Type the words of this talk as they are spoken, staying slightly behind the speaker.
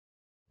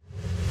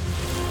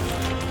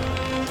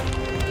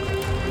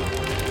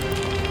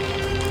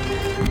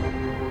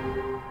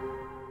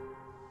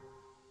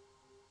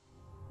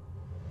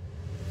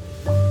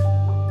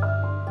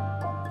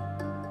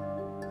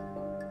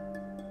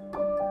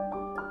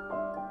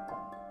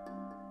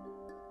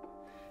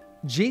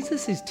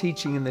Jesus is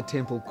teaching in the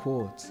temple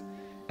courts,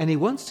 and he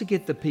wants to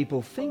get the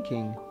people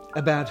thinking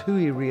about who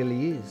he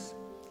really is.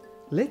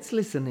 Let's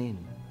listen in.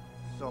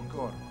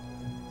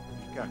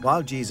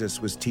 While Jesus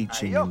was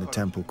teaching in the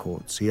temple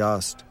courts, he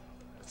asked,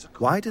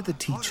 "Why do the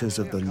teachers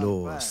of the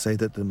law say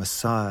that the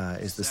Messiah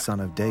is the son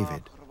of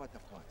David?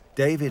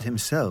 David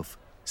himself,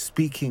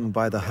 speaking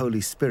by the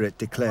Holy Spirit,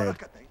 declared,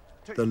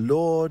 'The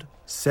Lord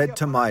said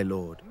to my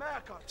Lord,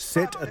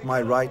 sit at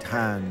my right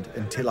hand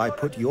until I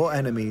put your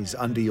enemies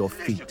under your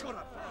feet.'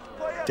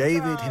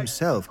 David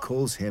himself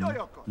calls him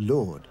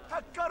Lord.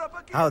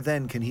 How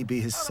then can he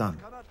be his son?"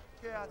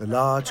 The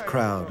large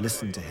crowd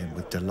listened to him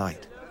with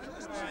delight.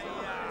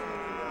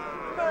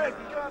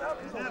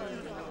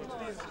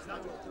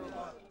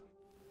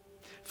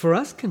 For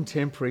us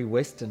contemporary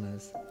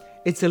Westerners,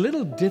 it's a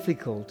little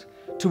difficult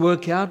to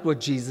work out what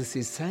Jesus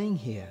is saying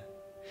here.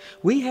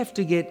 We have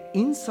to get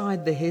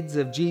inside the heads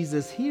of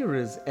Jesus'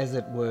 hearers, as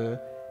it were,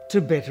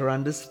 to better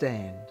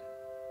understand.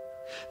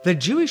 The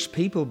Jewish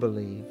people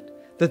believed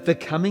that the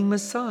coming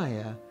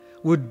Messiah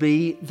would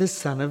be the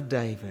son of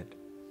David.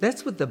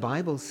 That's what the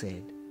Bible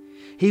said.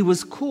 He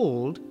was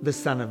called the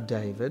son of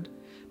David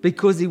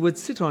because he would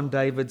sit on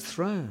David's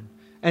throne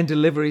and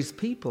deliver his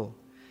people,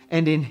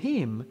 and in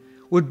him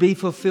would be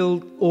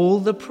fulfilled all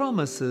the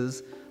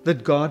promises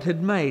that God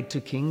had made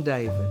to King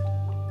David.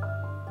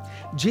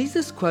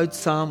 Jesus quotes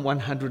Psalm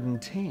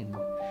 110,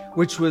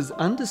 which was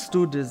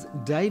understood as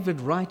David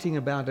writing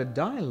about a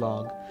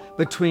dialogue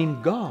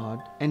between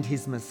God and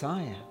his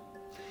Messiah.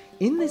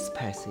 In this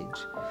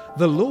passage,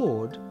 the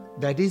Lord,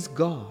 that is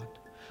God,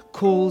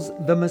 calls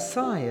the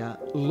Messiah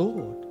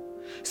Lord,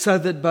 so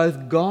that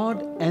both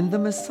God and the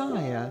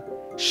Messiah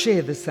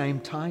share the same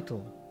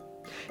title.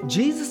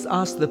 Jesus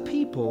asked the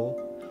people,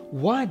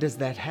 why does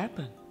that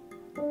happen?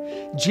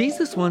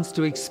 Jesus wants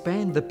to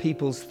expand the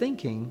people's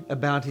thinking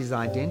about his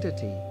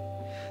identity.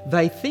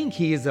 They think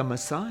he is a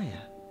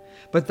Messiah,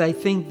 but they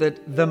think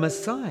that the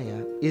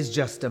Messiah is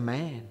just a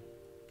man.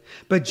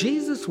 But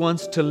Jesus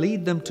wants to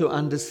lead them to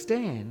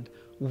understand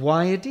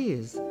why it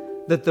is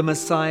that the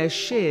Messiah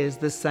shares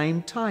the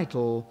same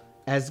title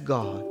as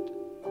God.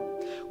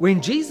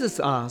 When Jesus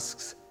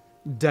asks,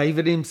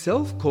 David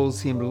himself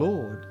calls him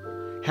Lord,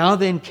 how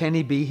then can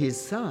he be his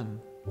son?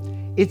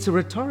 It's a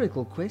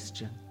rhetorical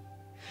question.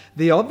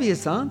 The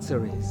obvious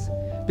answer is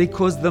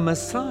because the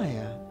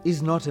Messiah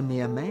is not a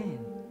mere man.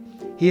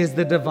 He is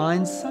the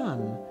divine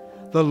Son,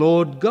 the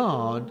Lord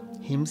God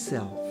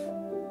himself.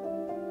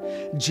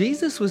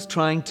 Jesus was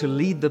trying to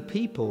lead the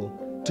people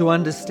to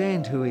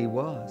understand who he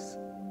was.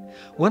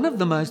 One of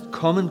the most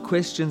common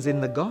questions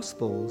in the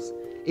Gospels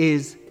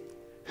is,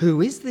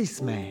 who is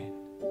this man?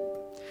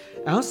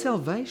 Our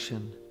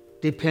salvation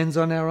depends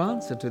on our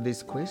answer to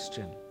this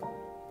question.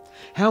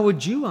 How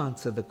would you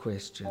answer the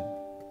question?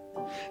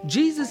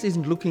 Jesus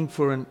isn't looking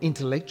for an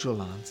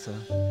intellectual answer,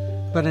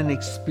 but an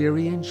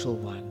experiential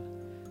one,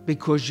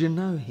 because you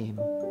know him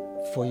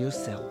for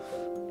yourself.